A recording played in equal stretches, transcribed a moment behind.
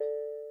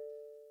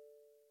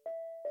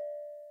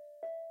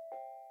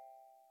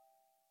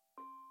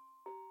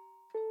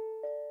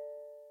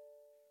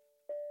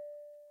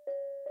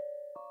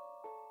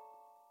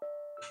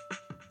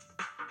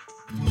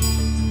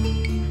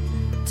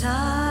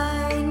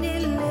Tiny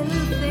little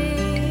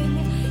thing,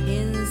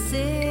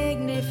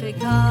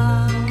 insignificant.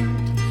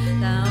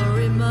 Now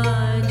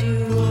remind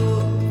you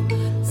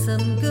of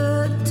some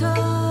good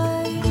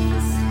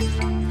times.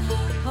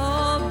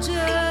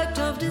 Object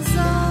of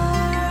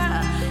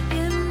desire,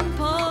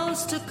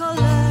 impulse to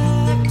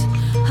collect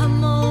a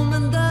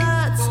moment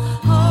that's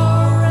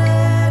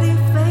already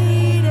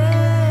fading.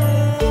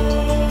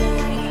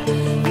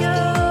 You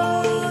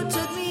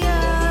took me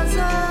as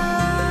a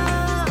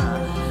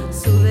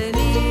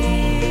souvenir.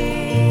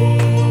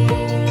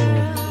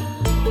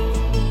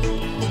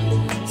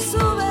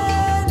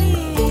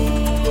 Souvenir.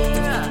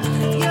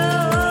 You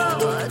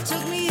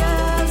took me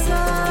as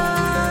a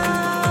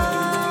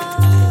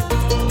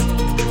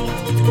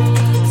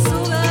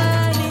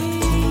souvenir.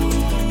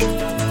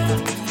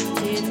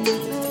 Didn't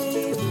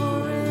pay for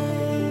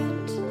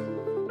it.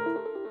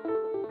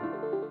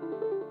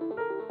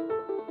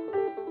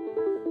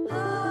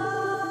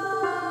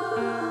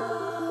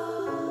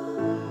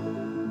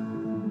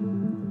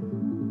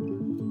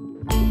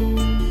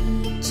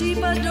 Cheap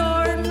adornment.